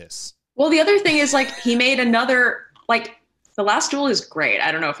made this. Well, the other thing is, like, he made another, like, The Last Duel is great.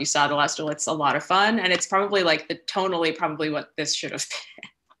 I don't know if you saw The Last Duel. It's a lot of fun. And it's probably like tonally probably what this should have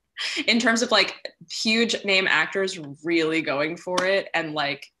been. In terms of like huge name actors really going for it, and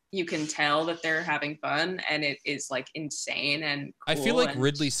like you can tell that they're having fun, and it is like insane and cool. I feel like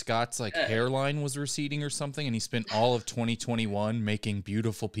Ridley Scott's like hairline was receding or something, and he spent all of 2021 making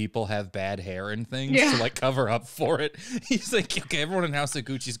beautiful people have bad hair and things to like cover up for it. He's like, okay, everyone in House of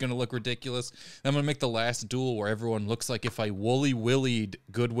Gucci is gonna look ridiculous. I'm gonna make The Last Duel where everyone looks like if I woolly willied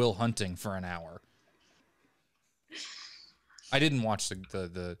Good Will Hunting for an hour. I didn't watch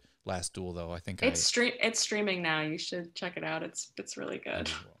the Last Duel though. I think it's streaming now. You should check it out. It's really good.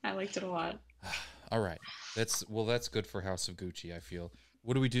 I liked it a lot. All right, that's good for House of Gucci. I feel.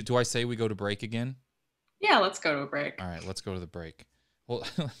 What do we do? Do I say we go to break again? Yeah, let's go to a break. All right, let's go to the break. Well,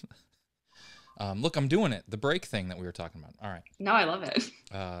 look, I'm doing it. The break thing that we were talking about. All right. No, I love it.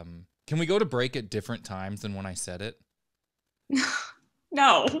 Can we go to break at different times than when I said it?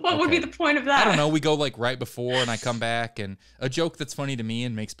 No, what would be the point of that? I don't know. We go like right before and I come back, and a joke that's funny to me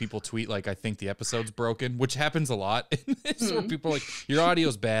and makes people tweet like, I think the episode's broken, which happens a lot. It's where people are like, your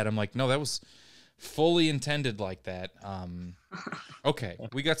audio's bad. I'm like, no, that was fully intended like that. Okay,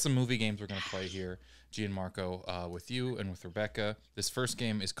 we got some movie games we're going to play here, Gianmarco, with you and with Rebecca. This first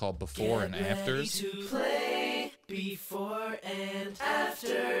game is called Before and Afters. Ready to play Before and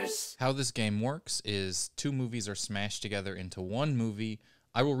Afters. How this game works is two movies are smashed together into one movie.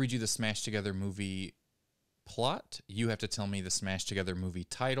 I will read you the smashed together movie plot. You have to tell me the smashed together movie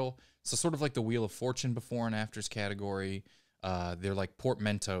title. So sort of like the Wheel of Fortune before and afters category. They're like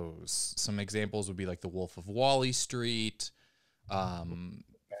portmanteaus. Some examples would be like The Wolf of Wall Street,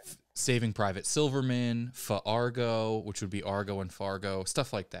 Saving Private Silverman, Fargo, which would be Argo and Fargo,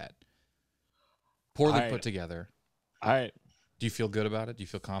 stuff like that. Poorly put together. All right. Do you feel good about it? Do you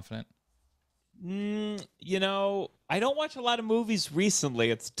feel confident? You know, I don't watch a lot of movies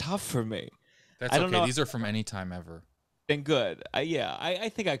recently. It's tough for me. That's I don't okay. know. These are from any time ever. Been good. I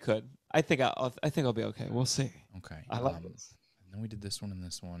think I could. I think I'll be okay. We'll see. Okay. I like this. And then we did this one and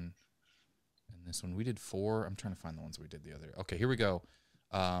this one and this one. We did 4. I'm trying to find the ones we did the other. Okay, here we go.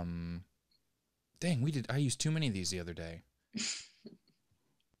 Dang, I used too many of these the other day.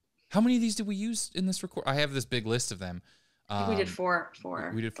 How many of these did we use in this record? I have this big list of them. I think we did four.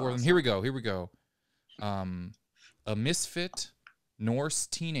 We did 4 of them. Here we go. A misfit Norse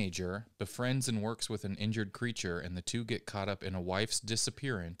teenager befriends and works with an injured creature, and the two get caught up in a wife's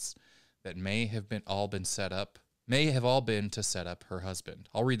disappearance that may have all been to set up her husband.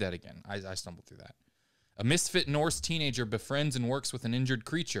 I'll read that again. I stumbled through that. A misfit Norse teenager befriends and works with an injured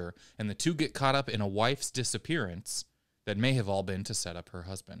creature, and the two get caught up in a wife's disappearance that may have all been to set up her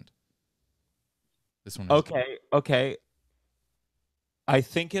husband. This one. Okay. I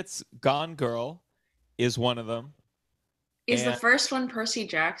think it's Gone Girl is one of them. Is the first one Percy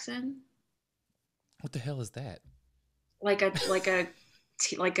Jackson? What the hell is that? Like a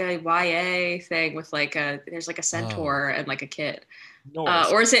YA thing with there's like a centaur and like a kid.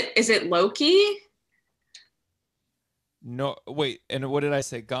 Or is it Loki? No, wait. And what did I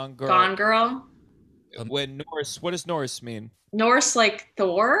say? Gone Girl. Gone Girl. When Norse, what does Norse mean? Norse, like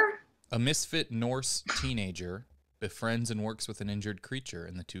Thor. A misfit Norse teenager befriends and works with an injured creature,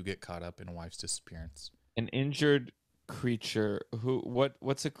 and the two get caught up in a wife's disappearance. An injured creature.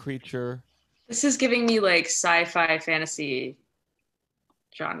 What's a creature? This is giving me like sci-fi fantasy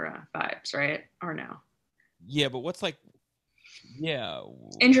genre vibes, right? Or no? Yeah, but what's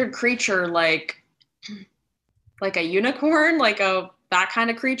injured creature, like a unicorn, like that kind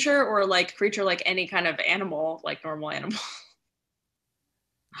of creature, or like creature like any kind of animal, like normal animal.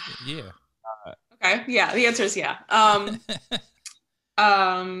 Yeah. Okay. Yeah. The answer is yeah.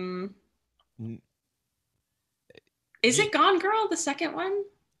 Is it Gone Girl, the second one?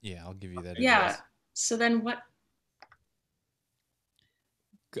 Yeah, I'll give you that. Yeah. So then what?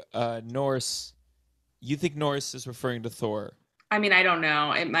 Norse. You think Norse is referring to Thor? I mean, I don't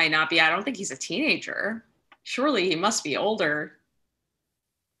know. It might not be. I don't think he's a teenager. Surely he must be older.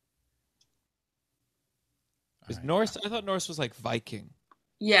 Is Norse? I thought Norse was like Viking.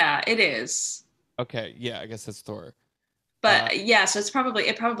 Yeah, it is. Okay, yeah, I guess that's Thor. But yeah, so it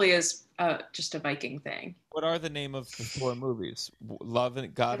probably is just a Viking thing. What are the name of the Thor movies? Love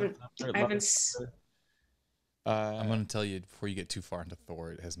and God and Thunder. I'm going to tell you before you get too far into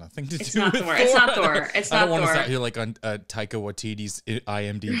Thor, it has nothing to do with Thor. It's not Thor. It's not Thor. I don't want to start here like on Taika Waititi's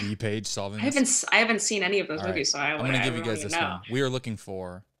IMDb page solving this. I haven't seen any of those movies, so I'm going to give you guys this one. We are looking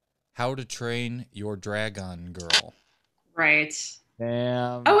for How to Train Your Dragon Girl. Right.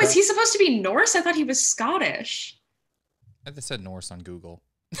 Damn. Oh, is he supposed to be Norse? I thought he was Scottish. I just said Norse on Google.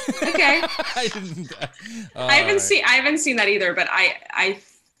 Okay. I haven't seen that either, but I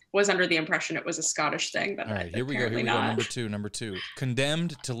was under the impression it was a Scottish thing. But all right, here we go. Number two.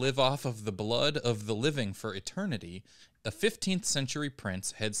 Condemned to live off of the blood of the living for eternity, a 15th century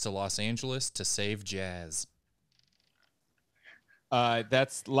prince heads to Los Angeles to save jazz.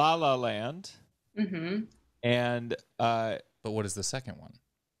 That's La La Land. Mm-hmm. And but what is the second one?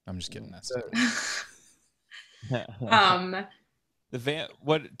 I'm just kidding. That's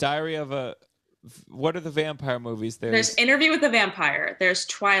what are the vampire movies? There's Interview with the Vampire. There's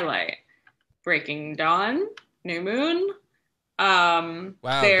Twilight, Breaking Dawn, New Moon. Wow,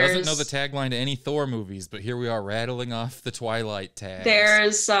 doesn't know the tagline to any Thor movies, but here we are rattling off the Twilight tags.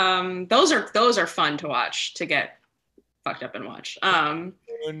 There's those are fun to watch, to get fucked up and watch.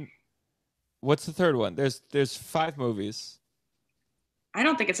 What's the third one? There's 5 movies. I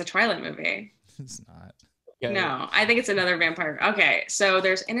don't think it's a Twilight movie. It's not. Okay. No, I think it's another vampire. Okay, so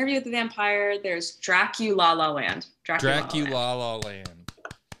there's Interview with the Vampire. There's Dracula La La Land. Dracula La Land.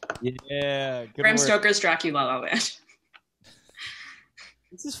 Yeah. Bram Stoker's Dracula La La Land.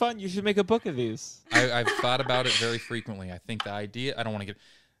 This is fun. You should make a book of these. I've thought about it very frequently. I think the idea, I don't want to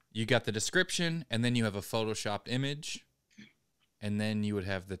you got the description, and then you have a photoshopped image, and then you would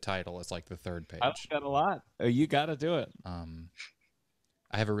have the title as like the third page. I've got a lot. Oh, you got to do it.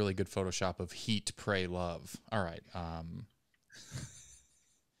 I have a really good Photoshop of Heat, Pray, Love. All right. I'm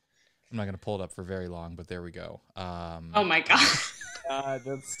not going to pull it up for very long, but there we go. Oh, my God. God,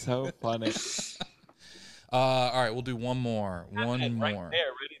 that's so funny. All right, we'll do one more. One Right more.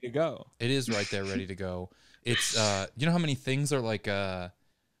 there, ready to go. It is right there, ready to go. It's you know how many things are like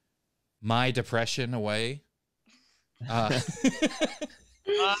my depression away? Oh,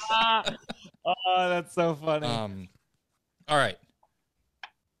 that's so funny. All right.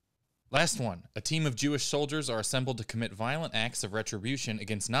 Last one. A team of Jewish soldiers are assembled to commit violent acts of retribution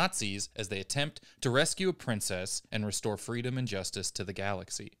against Nazis as they attempt to rescue a princess and restore freedom and justice to the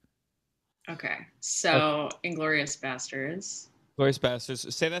galaxy. Okay, so Inglorious Bastards. Glorious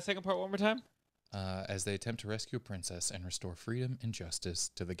Bastards. Say that second part one more time. As they attempt to rescue a princess and restore freedom and justice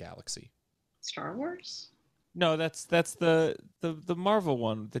to the galaxy. Star Wars? No, that's the Marvel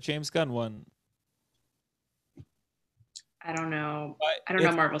one, the James Gunn one. I don't know. But I don't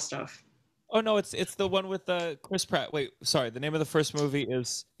know Marvel stuff. Oh no, it's the one with Chris Pratt. Wait, sorry. The name of the first movie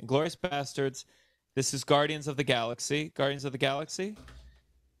is Inglourious Bastards. This is Guardians of the Galaxy. Guardians of the Galaxy.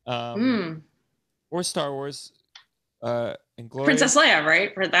 Or Star Wars. Inglourious. Princess Leia,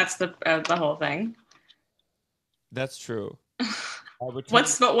 right? Or that's the whole thing. That's true.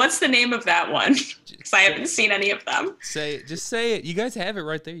 What's the name of that one? Because I haven't seen any of them. Say it. Just say it. You guys have it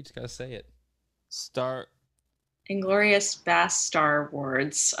right there. You just gotta say it. Inglorious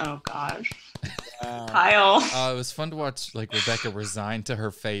Bastards. Oh God. Kyle. It was fun to watch like Rebecca resign to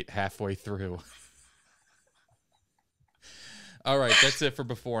her fate halfway through. All right, that's it for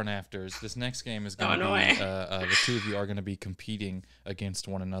before and afters. This next game is going to be the two of you are going to be competing against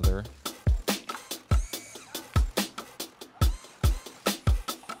one another.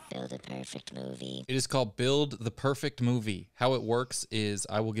 Build a perfect movie. It is called Build the Perfect Movie. How it works is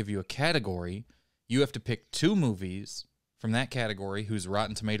I will give you a category. You have to pick 2 movies from that category whose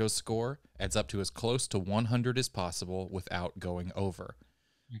Rotten Tomatoes score adds up to as close to 100 as possible without going over. Oh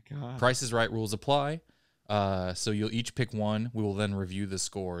my God. Price is Right rules apply. So you'll each pick one. We will then review the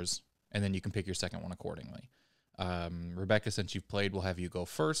scores, and then you can pick your second one accordingly. Rebecca, since you've played, we'll have you go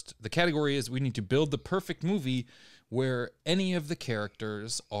first. The category is we need to build the perfect movie where any of the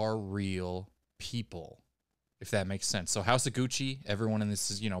characters are real people, if that makes sense. So House of Gucci, everyone in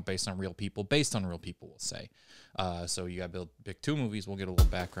this is, based on real people, we'll say. So you got to pick 2 movies. We'll get a little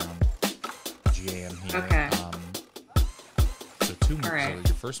background jam here. Okay. So 2 movies are your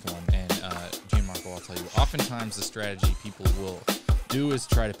first one. And Gianmarco, I'll tell you, oftentimes the strategy people will do is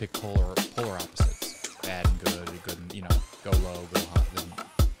try to pick polar opposites. Bad and good, and, go low, go hot.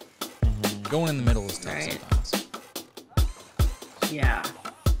 Then going in the middle is tough sometimes. Yeah.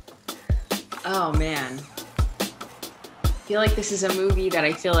 Oh, man. I feel like this is a movie that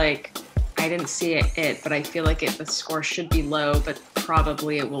I feel like I didn't see it, but I feel like the score should be low, but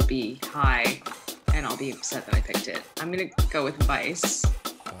probably it will be high, and I'll be upset that I picked it. I'm going to go with Vice.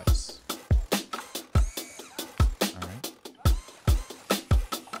 Vice.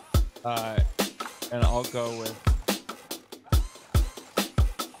 All right. And I'll go with...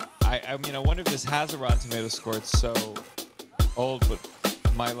 I mean, I wonder if this has a Rotten Tomatoes score. It's so old, but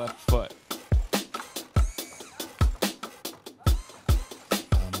My Left Foot.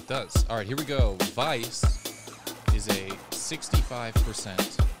 It does. All right, here we go. Vice is a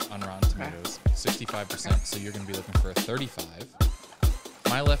 65% on Rotten Tomatoes. 65%, so you're going to be looking for a 35.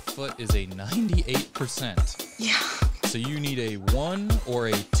 My Left Foot is a 98%. Yeah. So you need a 1 or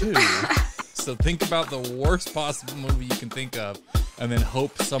a 2. So think about the worst possible movie you can think of, and then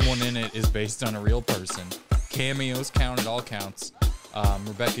hope someone in it is based on a real person. Cameos count, it all counts.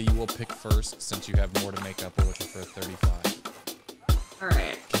 Rebecca, you will pick first since you have more to make up. We're looking for a 35. All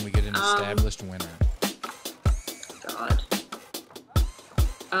right. Can we get an established winner? God.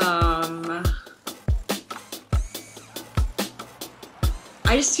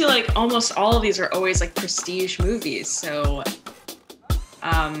 I just feel like almost all of these are always like prestige movies, so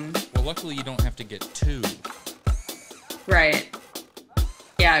Well, luckily you don't have to get 2. right.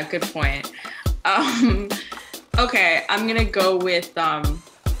 Yeah, good point. Okay, I'm gonna go with oh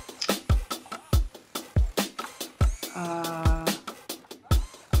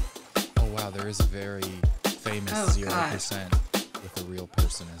wow, there is a very famous 0% with a real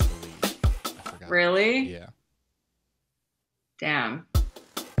person as the lead. I forgot. Really? Yeah. Damn.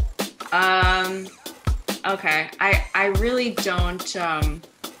 Okay. I really don't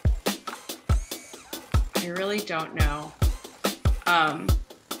know.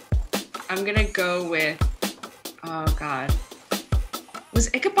 I'm gonna go with, oh God. Was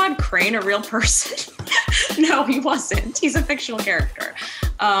Ichabod Crane a real person? No, he wasn't. He's a fictional character.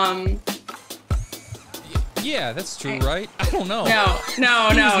 Yeah, that's true, right? I don't know. No.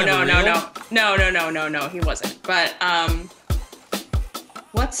 No. He wasn't. But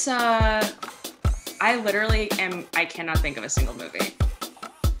I literally I cannot think of a single movie.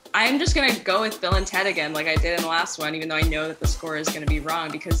 I'm just gonna go with Bill and Ted again, like I did in the last one, even though I know that the score is gonna be wrong.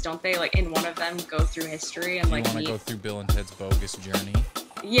 Because don't they, like, in one of them go through history and like You want to meet? go through Bill and Ted's Bogus Journey?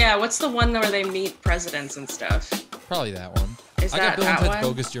 Yeah, what's the one where they meet presidents and stuff? Probably that one. Is I got that Bill and that Ted's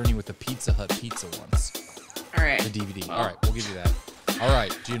one? Bogus Journey with the Pizza Hut pizza once. All right. The DVD. Well. All right, we'll give you that. All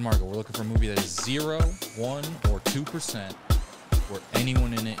right, Gianmarco, we're looking for a movie that is 0, 1, or 2% where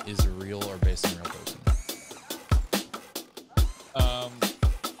anyone in it is real or based on a real person.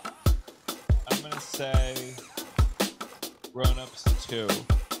 I'm gonna say Grown Ups 2.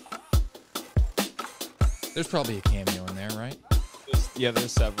 There's probably a cameo in there, right?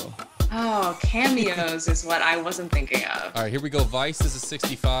 There's several. Oh, cameos is what I wasn't thinking of. All right, here we go. Vice is a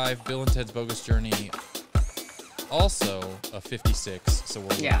 65. Bill and Ted's Bogus Journey, also a 56. So we're a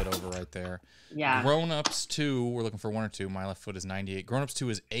little bit over right there. Yeah. Grown Ups 2, we're looking for 1 or 2. My Left Foot is 98. Grown Ups 2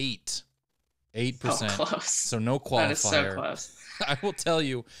 is 8. 8%. So close. So no qualifier. That is so close. I will tell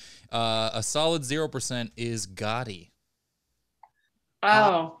you, a solid 0% is Gotti.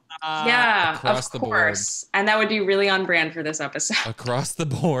 Oh, yeah, Across of the board. course. And that would be really on brand for this episode. Across the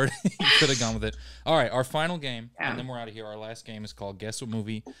board. You could have gone with it. All right, our final game, Yeah. and then we're out of here. Our last game is called Guess What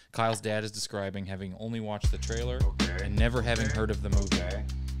Movie Kyle's dad is describing, having only watched the trailer and never having heard of the movie.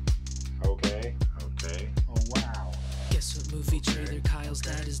 Okay. Oh, wow. Guess what movie trailer Kyle's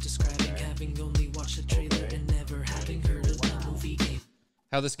dad is describing, having only watched the trailer and never having heard of the movie game.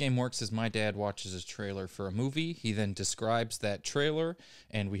 How this game works is my dad watches a trailer for a movie. He then describes that trailer,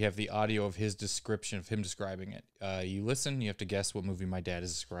 and we have the audio of his description of him describing it. You listen, you have to guess what movie my dad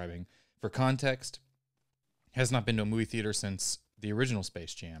is describing. For context, has not been to a movie theater since the original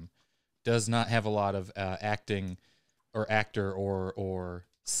Space Jam. Does not have a lot of acting or actor or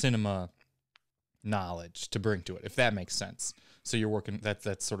cinema knowledge to bring to it, if that makes sense. So you're working,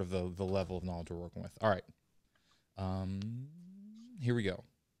 that's sort of the level of knowledge we're working with. All right. Here we go.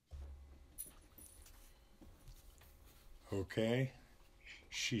 Okay.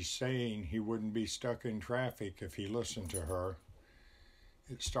 She's saying he wouldn't be stuck in traffic if he listened to her.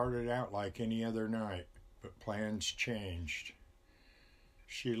 It started out like any other night, but plans changed.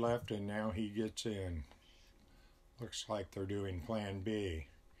 She left and now he gets in. Looks like they're doing Plan B.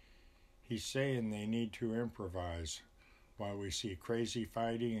 He's saying they need to improvise while we see crazy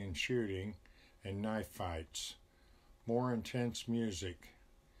fighting and shooting and knife fights. More intense music.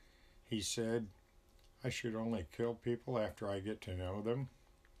 He said, I should only kill people after I get to know them.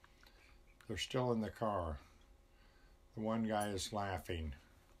 They're still in the car. The one guy is laughing.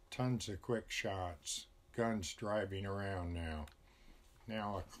 Tons of quick shots. Guns driving around now.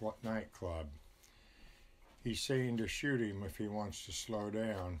 Now a nightclub. He's saying to shoot him if he wants to slow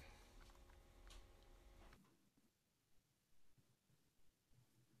down.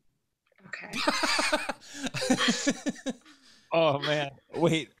 Okay. Oh man.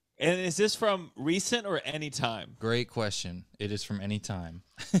 Wait. And is this from recent or any time? Great question. It is from any time.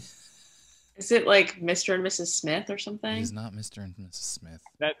 Is it like Mr. and Mrs. Smith or It something? is not Mr. and Mrs. Smith.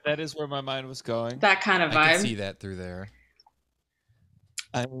 That is where my mind was going. That kind of I can vibe. see that through there.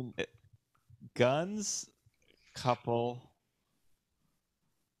 I mean, guns, couple,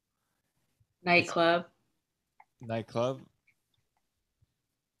 Nightclub. nightclub.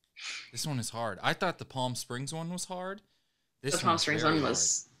 This one is hard. I thought the Palm Springs one was hard. This The Palm one's Springs very one hard.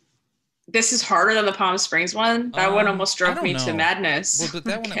 was. This is harder than the Palm Springs one. That one almost I drove don't me know. to madness. Well, but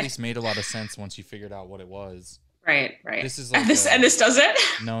that one at Okay. least made a lot of sense once you figured out what it was. Right. This is like and this does it.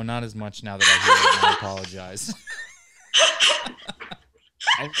 No, not as much now that I hear it. And I apologize.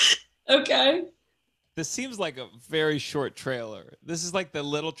 Okay. This seems like a very short trailer. This is like the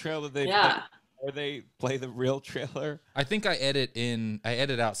little trailer they Yeah. where they play the real trailer. I think I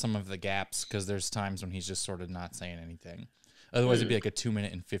edit out some of the gaps because there's times when he's just sort of not saying anything. Otherwise, it'd be like a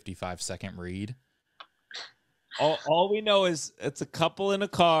 2-minute and 55-second read. All we know is it's a couple in a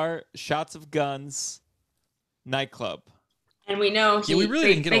car, shots of guns, nightclub. And we know Yeah, we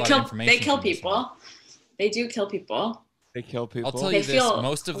really didn't get a lot of information They kill from this people. They do kill people. They kill people. I'll tell They you this: feel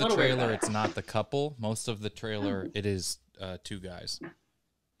most of a the little weird trailer, about it. it's not the couple. Most of the trailer, it is 2 guys.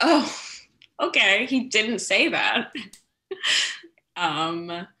 Oh, okay. He didn't say that.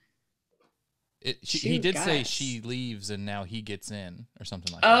 He 2 did say guys. she leaves and now he gets in, or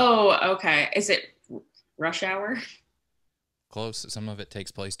something like that. Oh, okay. Is it Rush Hour? Close. Some of it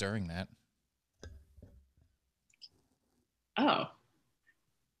takes place during that. Oh.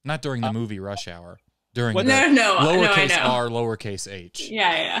 Not during the movie Rush Hour. During What- the No, I lowercase know. r, lowercase h.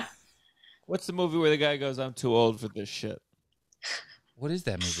 Yeah. What's the movie where the guy goes, "I'm too old for this shit"? What is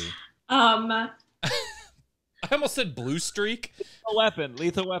that movie? Um, I almost said Blue Streak. A weapon,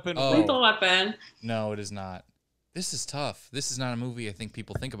 lethal weapon. Oh. Lethal Weapon. No, it is not. This is tough. This is not a movie I think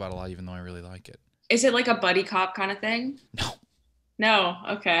people think about a lot, even though I really like it. Is it like a buddy cop kind of thing? No. No.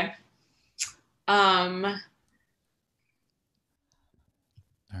 Okay. All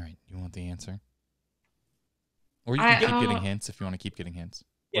right. You want the answer? Or you can keep getting hints if you want to keep getting hints.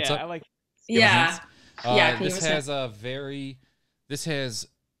 What's up? I like. Yeah. Yeah. This has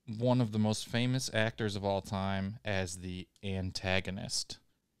one of the most famous actors of all time as the antagonist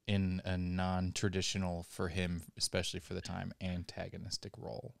in a non-traditional, for him, especially for the time, antagonistic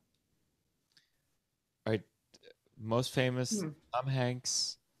role. All right. Most famous, Tom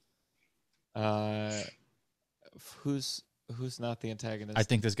Hanks. Who's not the antagonist? I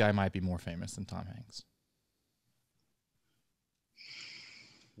think this guy might be more famous than Tom Hanks.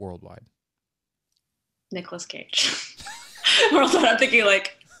 Worldwide. Nicolas Cage. Worldwide, I'm thinking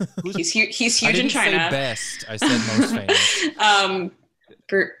like he's huge in China. I didn't say best. I said most famous.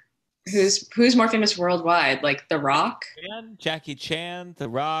 Who's more famous worldwide? Like The Rock, Jackie Chan, The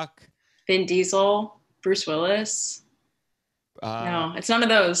Rock, Vin Diesel, Bruce Willis. No, it's none of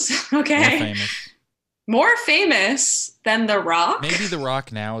those. Okay. More famous than The Rock? Maybe The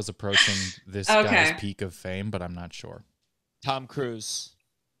Rock now is approaching this guy's peak of fame, but I'm not sure. Tom Cruise.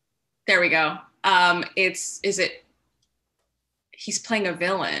 There we go. He's playing a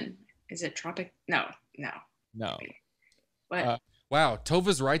villain. Is it Tropic? No. What? Wow,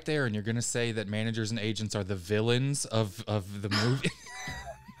 Tova's right there, and you're going to say that managers and agents are the villains of the movie?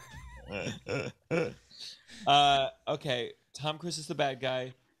 Okay, Tom Cruise is the bad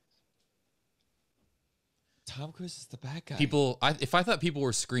guy. Tom Cruise is the bad guy. If I thought people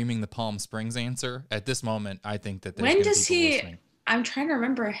were screaming the Palm Springs answer, at this moment, I think that there's when does he... listening. I'm trying to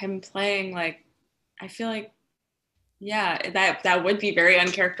remember him playing, like, I feel like, yeah, that would be very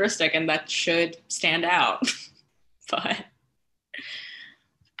uncharacteristic, and that should stand out. But...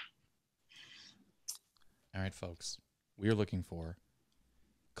 All right, folks. We are looking for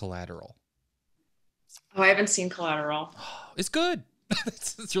Collateral. Oh, I haven't seen Collateral. It's good.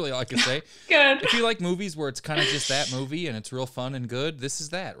 That's really all I can say. Good. If you like movies where it's kind of just that movie and it's real fun and good, this is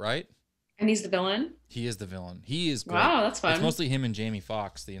that, right? And he's the villain? He is the villain. He is great. Wow, that's fun. It's mostly him and Jamie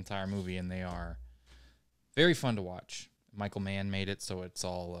Foxx the entire movie, and they are very fun to watch. Michael Mann made it, so it's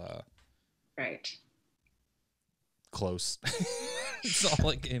all right. Close. It's all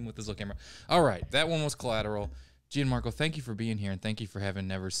like him with his little camera. All right, that one was Collateral. Gianmarco, thank you for being here, and thank you for having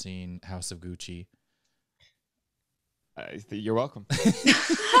never seen House of Gucci. You're welcome.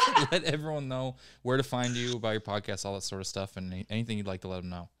 Let everyone know where to find you, about your podcast, all that sort of stuff, and anything you'd like to let them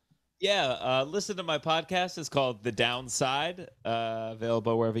know. Yeah, listen to my podcast. It's called The Downside,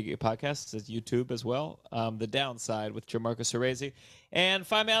 available wherever you get podcasts. It's YouTube as well. The Downside with Gianmarco Soresi. And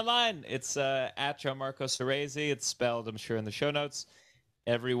find me online. It's at Gianmarco Soresi. It's spelled, I'm sure, in the show notes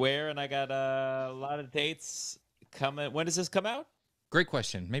everywhere. And I got a lot of dates coming. When does this come out? Great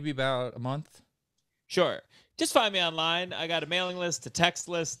question. Maybe about a month? Sure. Just find me online. I got a mailing list, a text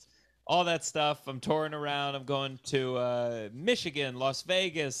list, all that stuff. I'm touring around. I'm going to Michigan, Las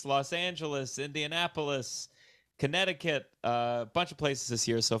Vegas, Los Angeles, Indianapolis, Connecticut, a bunch of places this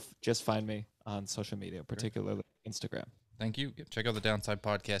year. So just find me on social media, particularly Instagram. Thank you. Check out the Downside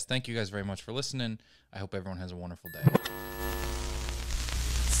Podcast. Thank you guys very much for listening. I hope everyone has a wonderful day.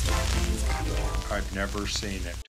 I've never seen it.